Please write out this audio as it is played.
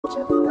Hey,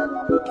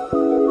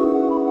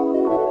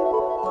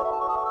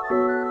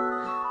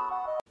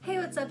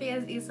 what's up, you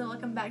guys? Issa,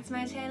 welcome back to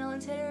my channel,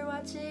 and today we're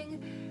watching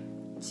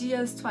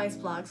JIHYO's Twice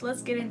vlog. So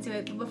let's get into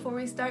it. But before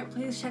we start,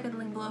 please check out the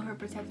link below for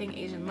protecting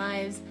Asian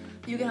lives.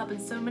 You can help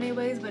in so many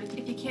ways, but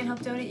if you can't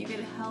help donate, you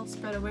can help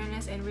spread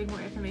awareness and read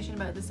more information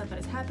about the stuff that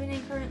is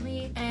happening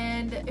currently.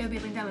 And it'll be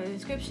linked down in the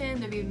description.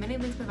 There'll be many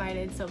links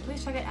provided, so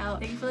please check it out.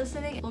 Thank you for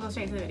listening. We'll go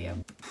straight into the video.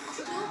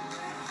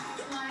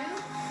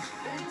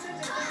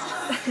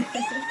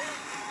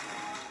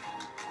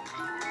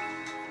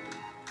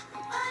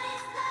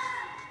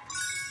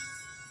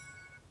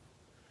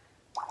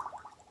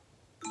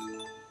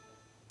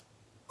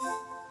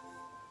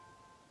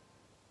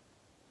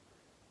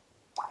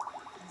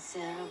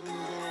 여러분들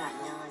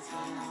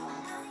안녕하세요.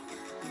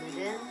 오늘은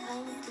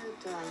하우투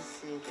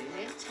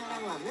트와이스를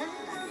촬영하는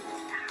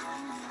날입니다.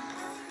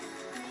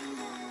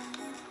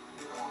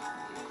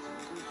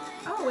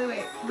 Oh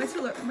wait, am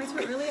I too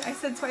early? I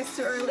said twice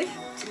too early.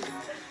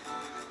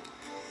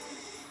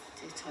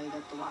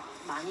 저희가 또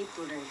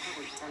마니또를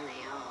하고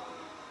있잖아요.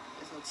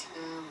 그래서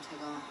지금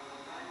제가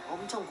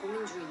엄청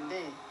고민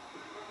중인데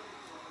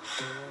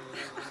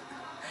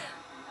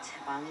제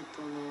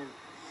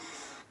마니또는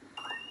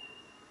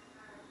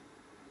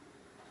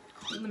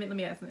Let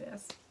me ask.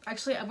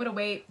 Actually, I'm gonna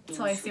wait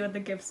till I see what the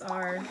gifts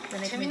are.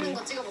 Then I can 재밌는 maybe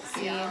거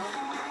찍어볼게요.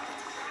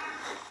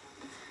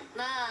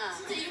 하나,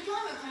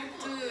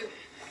 둘,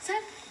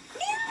 셋.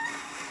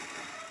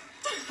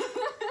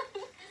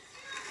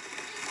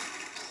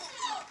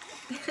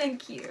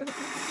 Thank you.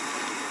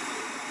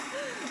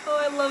 Oh,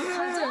 I love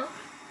her.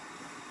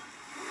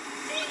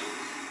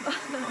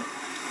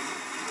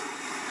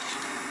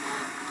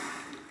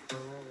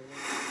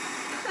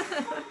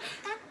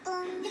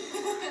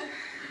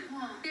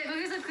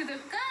 여기서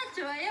구독과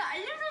좋아요,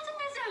 알림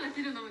설정까지 하고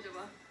뒤로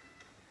넘어져봐.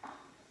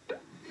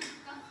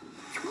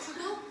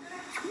 구독,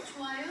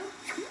 좋아요,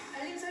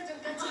 알림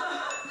설정까지.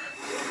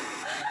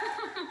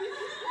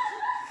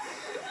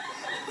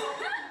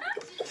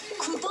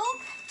 구독,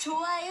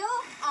 좋아요,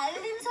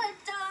 알림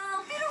설정.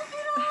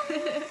 삐롱삐롱.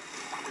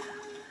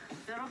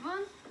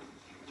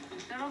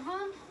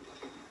 여러분,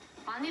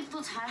 많이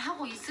또 잘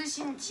하고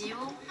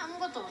있으신지요?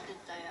 아무것도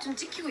못했어요. 좀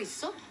찍히고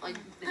있어?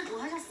 네,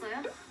 뭐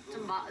하셨어요?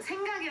 좀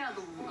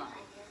생각이라도 뭔가.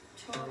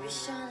 저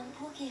미션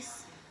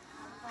포기했어요.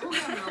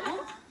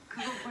 포기한다고?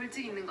 그거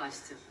벌칙 있는 거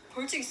아시죠?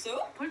 벌칙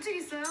있어요? 벌칙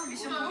있어요.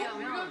 미션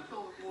포기하면.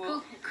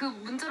 그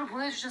문자로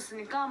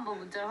보내주셨으니까 한번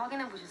문자를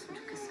확인해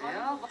보셨으면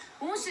좋겠어요.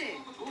 모모씨.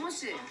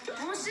 I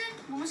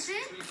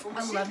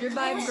love your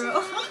vibe,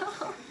 girl.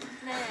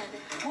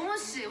 네.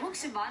 모모씨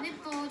혹시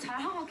마니또 잘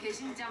하고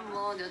계신지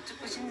한번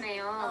여쭙고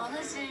싶네요.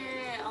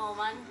 사실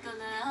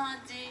마니또는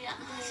하지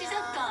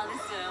시작도 안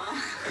했어요.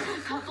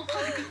 다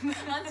똑같이 끝나.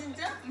 아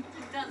진짜?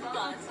 진짜 너도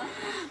안 했어?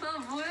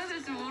 난 뭐 해야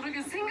될지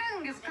모르겠어.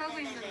 생각은 계속 하고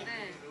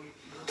있는데.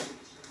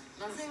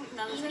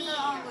 나는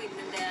생각하고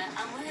있는데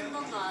아무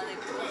행동도 안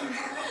했고.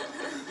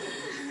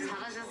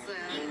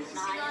 잘하셨어요.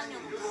 시간이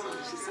없어.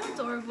 She's so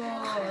adorable.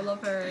 I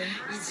love her.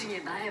 이 중에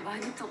나의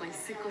마니또가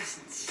있을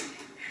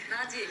것인지.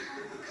 나지?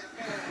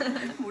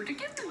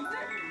 모르겠는데.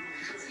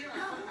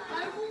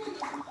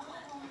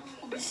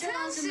 미션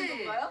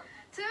하시는 건가요?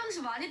 채영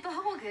씨 마니또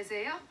하고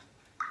계세요?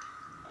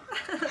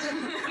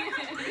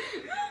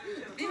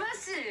 리마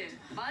씨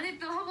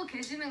마니또 하고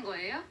계시는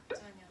거예요?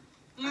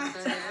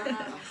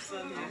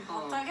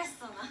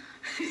 못하겠어 나.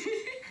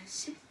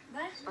 씨?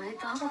 네?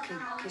 마니또 하고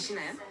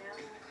계시나요?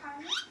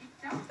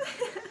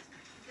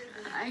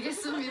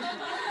 알겠습니다.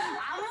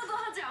 아무도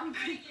하지 않고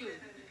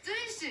있고.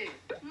 쯔이 씨,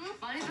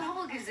 마니또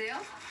하고 계세요?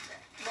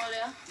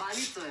 뭐래요?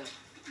 마니또요.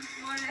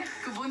 뭐래?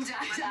 그 뭔지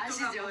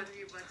아시죠?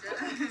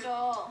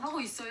 저 하고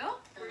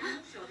있어요?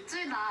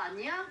 쯔이 나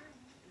아니야?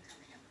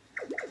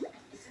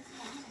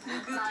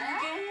 나야?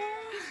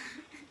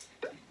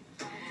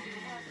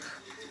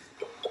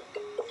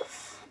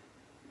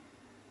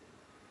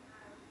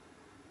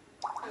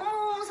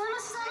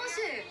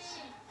 사나씨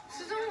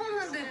수정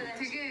봤는데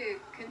되게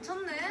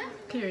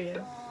괜찮네?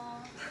 Period.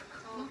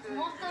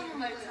 고맙다는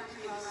말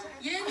듣고 있어.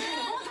 얘는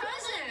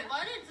다현씨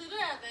말을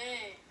들어야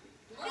돼.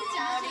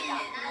 나지.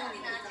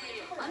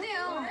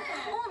 아니에요.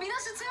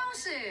 미나씨,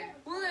 채영씨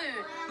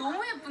오늘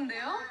너무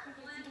예쁜데요?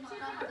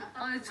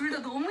 아니 둘 다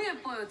너무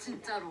예뻐요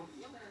진짜로.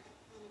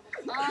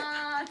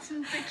 아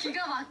진짜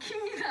기가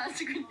막힙니다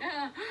아주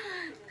그냥.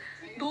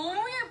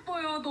 너무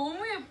예뻐요.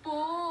 너무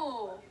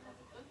예뻐요.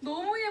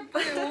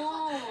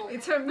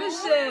 It's her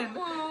mission.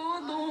 예뻐요.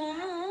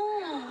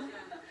 너무.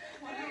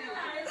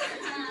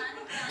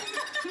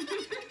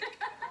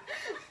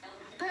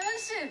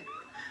 다현씨.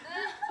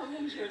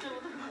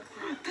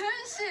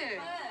 다현씨.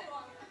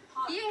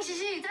 이행시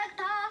시작.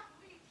 다.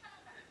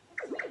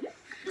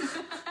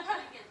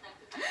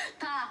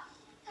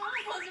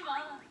 서지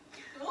마.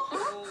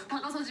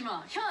 다가서지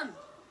마. 현.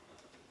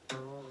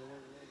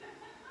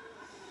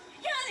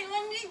 현이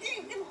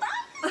완전 끈다.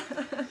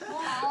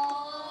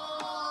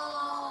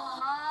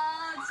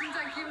 진짜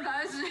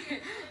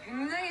김다현씨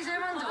굉장히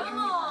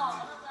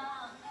실망적입니다.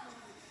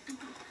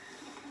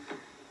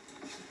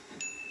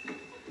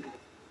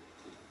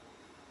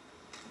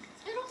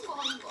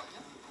 나오는 거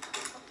아니야?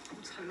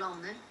 잘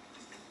나오네.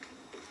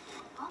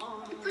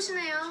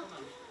 이쁘시네요.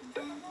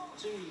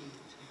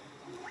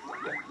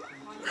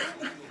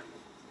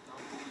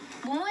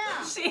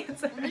 모모야,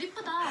 오늘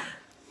이쁘다.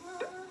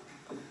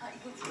 아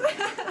이거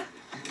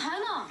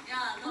다현아,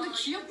 야, 너 오늘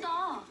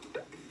귀엽다.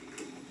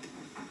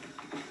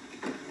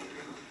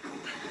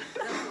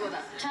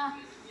 그거다. 자,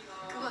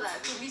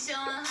 그거다. 그 미션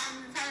한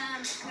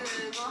사람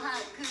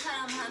그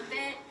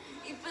사람한테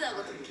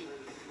이쁘다고 듣기.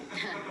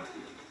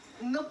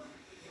 너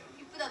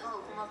이쁘다고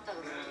하고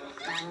고맙다고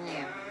듣기.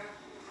 아니에요.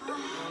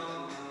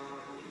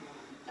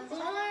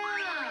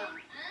 모모야,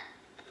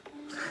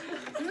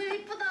 오늘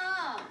이쁘다.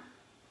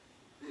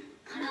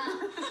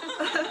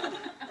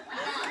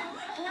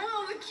 모모야,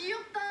 오늘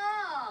귀엽다.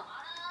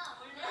 알아.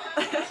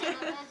 원래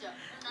이거 해줘.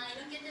 나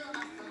이렇게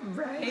찍어놨어.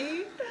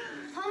 Right?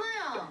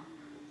 사나야,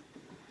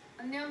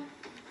 안녕.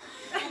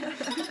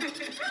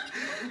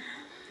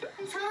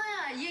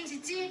 사나야,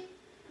 이행시 찌?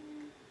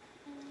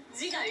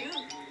 지가 유.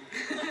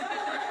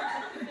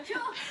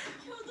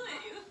 효도의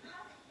유.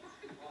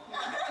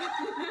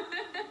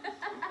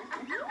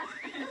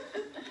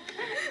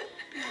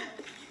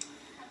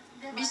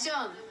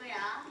 미션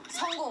누구야?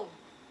 성공.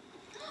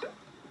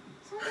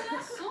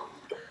 성공했어?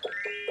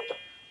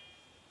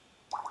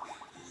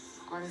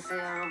 원스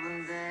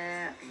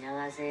여러분들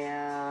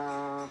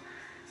안녕하세요.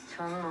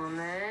 저는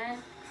오늘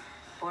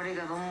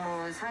머리가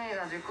너무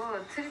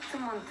상해가지고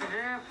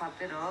트리트먼트를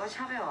받으러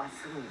샵에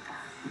왔습니다.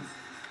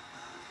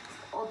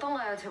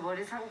 어떤가요, 제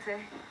머리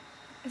상태?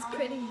 It's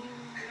pretty.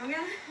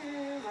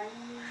 영양을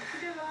많이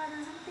필요로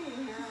하는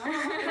상태예요.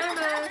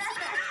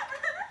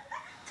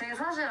 제가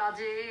사실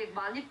아직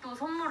많이 또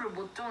선물을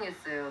못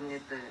정했어요,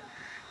 언니들.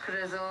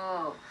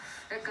 그래서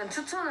약간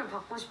추천을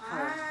받고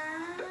싶어요.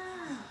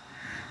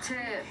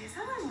 제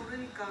대상을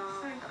모르니까.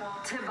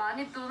 그러니까. 제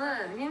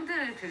마니또는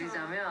힌트를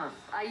드리자면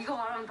이거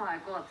말하면 다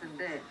알 것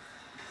같은데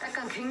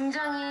약간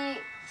굉장히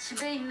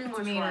집에 있는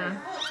걸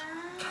좋아해요.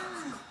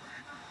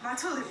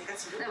 맞춰도 됩니까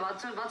지금? 네,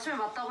 맞추면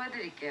맞다고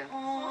해드릴게요.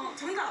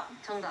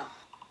 정답.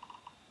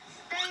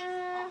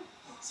 땡.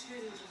 집에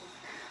있는 거.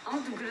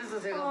 아무튼 그래서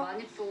제가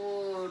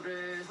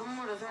마니또를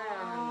선물을 사야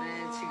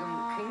하는데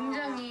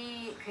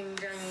지금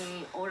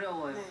굉장히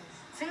어려워요. 네.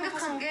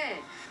 생각한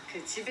게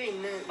그 집에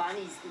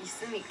많이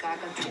있으니까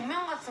약간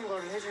조명 같은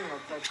거를 해주면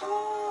어떨까?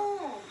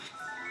 오,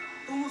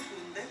 너무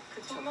좋은데?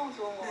 그쵸? 조명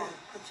좋은 거. 네,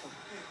 그쵸.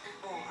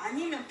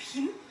 아니면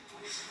빔?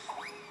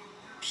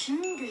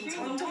 빔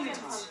괜찮아. 완전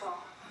괜찮지.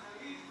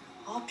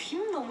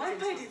 빔 너무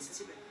와이파이 괜찮아. 되지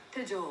집에.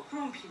 되죠?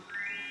 그럼 빔.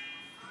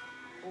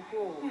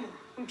 오호. 응.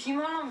 그럼 빔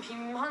하려면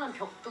빔 하는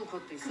벽도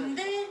그것도 있어요.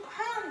 근데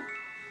하얀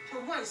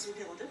벽만 있으면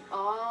되거든?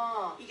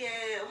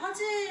 이게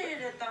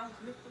화질에 따른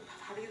금액도 다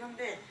다르긴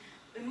한데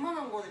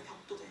웬만한 거는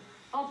벽도 돼.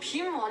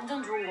 빔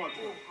완전 좋은 것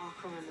같아요.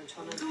 그러면은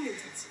저는 엄청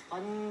괜찮지?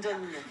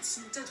 완전요.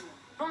 진짜 좋아.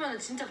 그러면은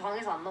진짜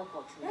방에서 안 나올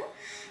것 같은데.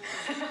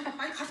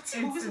 아니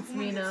같이 It's 거기서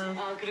보면 되지.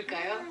 Mina.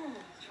 그럴까요? 응.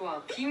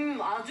 좋아. 빔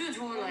아주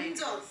좋은 완전.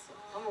 아이디어였어.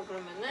 한번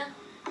그러면은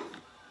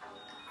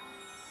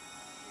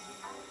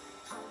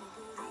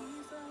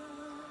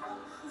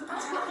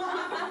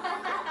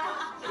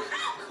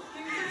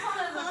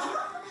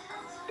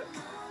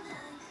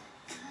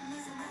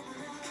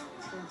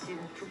저는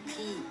지금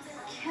두피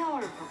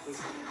케어를 받고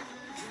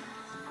있어요.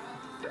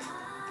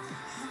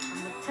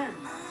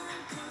 아무튼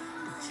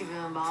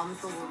지금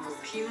마음속으로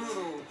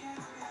빔으로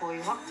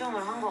거의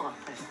확정을 한 것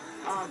같아요.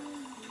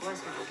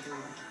 좋아했으면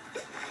좋겠네요.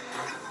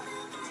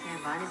 제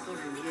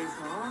마니또를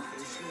위해서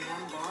열심히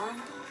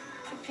한번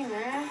쇼핑을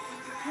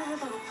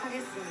해보도록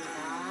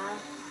하겠습니다.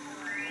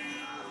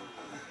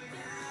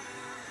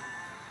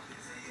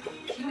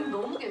 빔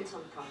너무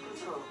괜찮다.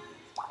 그쵸?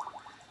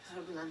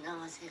 여러분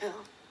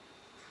안녕하세요.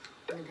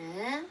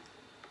 오늘은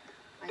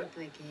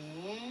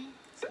마니또에게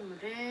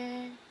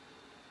선물을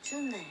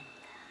주는 날입니다.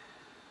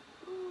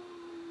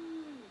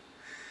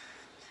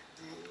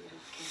 저는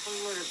이렇게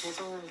선물을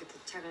배송한 게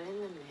도착을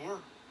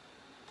했는데요.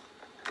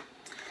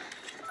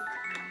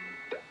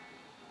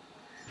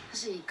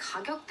 사실 이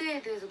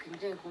가격대에 대해서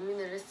굉장히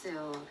고민을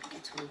했어요.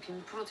 이렇게 저는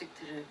빔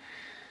프로젝트를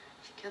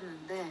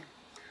시켰는데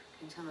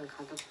괜찮은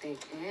가격대에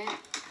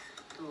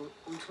또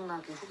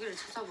엄청나게 후기를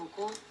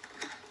찾아보고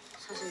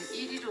사실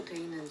 1위로 돼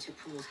있는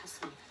제품을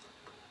샀습니다.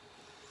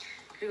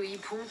 그리고 이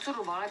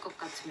봉투로 말할 것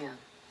같으면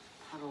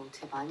바로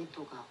제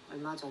마니또가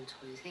얼마 전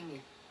저희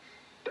생일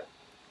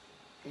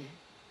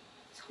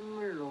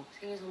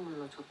생일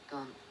선물로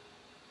줬던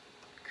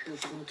그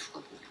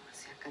봉투거든요.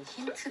 그래서 약간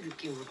힌트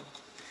느낌으로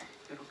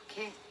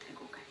이렇게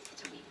들고 갈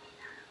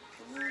예정입니다.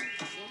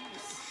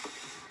 예스.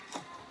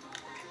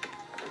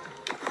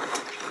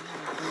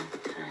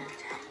 저는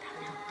잘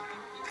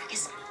다녀오도록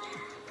하겠습니다.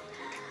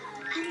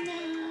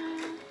 안녕.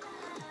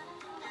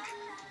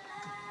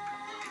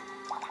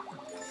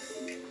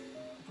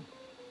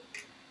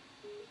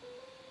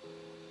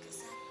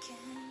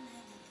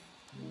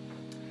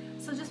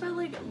 So just by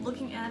like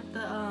looking at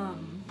the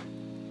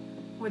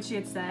what she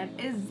had said,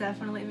 it's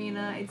definitely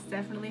Mina. It's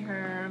definitely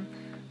her.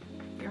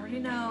 We already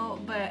know,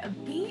 but a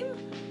beam.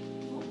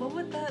 What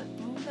would that?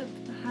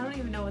 I don't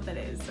even know what that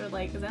is. Or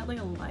like, is that like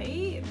a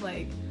light?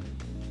 Like,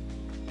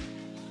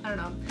 I don't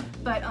know.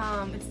 But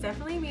it's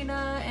definitely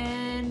Mina,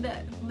 and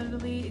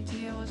literally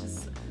JIHYO was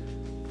just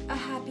a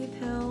happy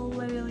pill.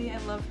 Literally, I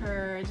love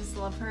her. I just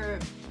love her.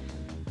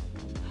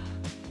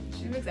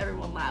 She makes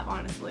everyone laugh,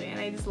 honestly, and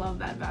I just love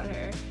that about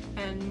her.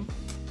 And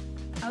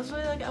I was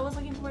really like, I was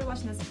looking forward to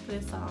watching this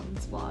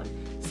vlog.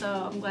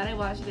 So I'm glad I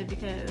watched it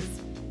because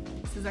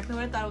it's exactly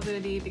what I thought it was gonna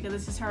be, because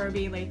it's just her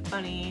being like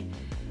funny.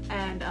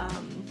 And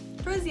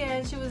towards the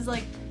end, she was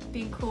like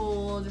being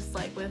cool, just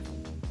like with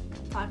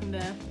talking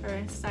to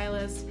her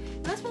stylist.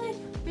 And that's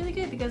really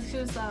good because she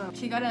was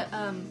she got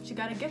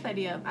a gift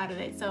idea out of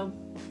it. So,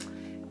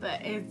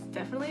 but it's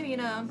definitely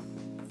Mina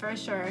for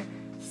sure.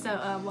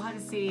 So we'll have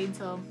to see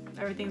until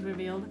everything's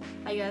revealed,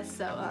 I guess.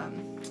 So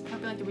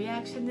hope you liked the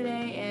reaction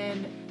today,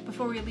 and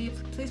before we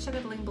leave, please check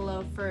out the link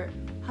below for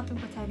helping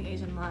protecting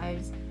Asian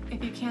lives.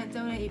 If you can't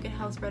donate, you can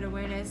help spread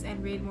awareness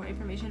and read more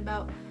information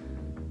about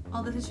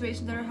all the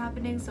situations that are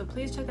happening. So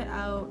please check that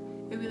out.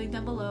 It'll be linked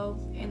down below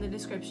in the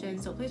description.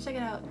 So please check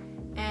it out.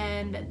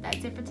 And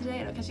that's it for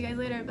today. I'll catch you guys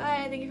later.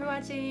 Bye. Thank you for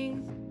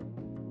watching.